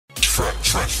Pledge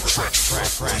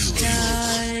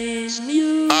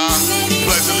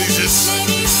allegiance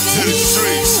to the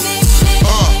streets.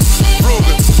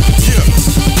 Ruger, yeah.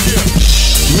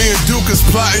 Me and Duke is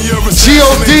plotting your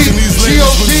assassination. These ladies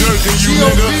been jerking you,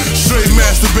 nigga. Straight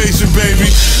masturbation,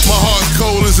 baby. My heart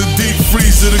cold as a deep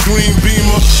freezer, the green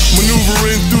beamer.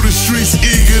 Maneuvering through the streets,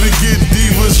 eager to get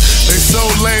divas. They so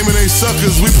lame and they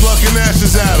suckers, we plucking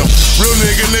ashes at them. Real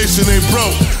nigga nation, they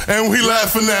broke, and we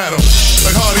laughing at them.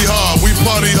 Like Hardy Hard, we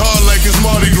party hard like it's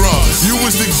Mardi Gras. You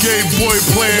was the gay boy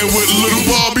playing with little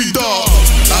Barbie doll.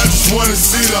 I just wanna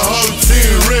see the whole team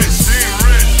rich.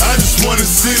 I just wanna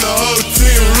see the whole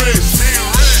team rich.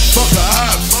 Fuck a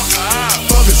op,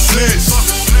 fuck a snitch.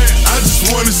 I just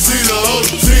wanna see the whole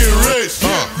team rich.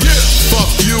 Fuck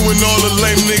you and all the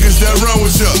lame niggas that run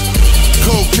with ya.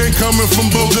 Cocaine coming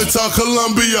from Bogota,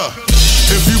 Colombia.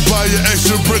 If you buy your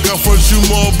extra brick, I front you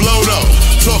more blowed up.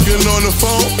 Talking on the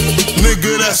phone,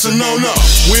 nigga, that's a no-no.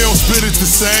 We don't spit it the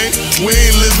same, we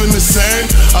ain't living the same.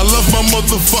 I love my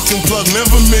motherfucking plug,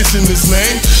 never mention his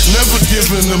name, never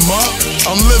giving him up.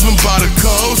 I'm living by the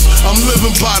codes, I'm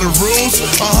living by the rules.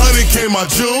 100K my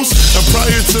juice, and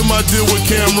prior to my deal with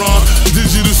Cameron,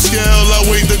 digital scale, I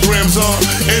weigh the grams on.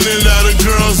 In and out of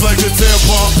girls like a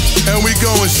tampon, and we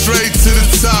going straight to the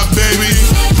top, baby.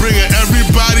 Bringing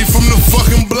everybody from the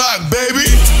fucking block, baby.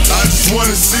 I just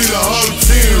wanna see the whole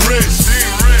team rich.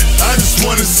 I just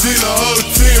wanna see the whole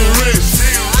team rich.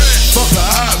 Fuck a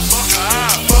op,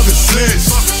 fuck a snitch.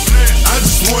 I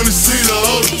just wanna see the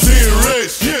whole team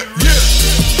rich.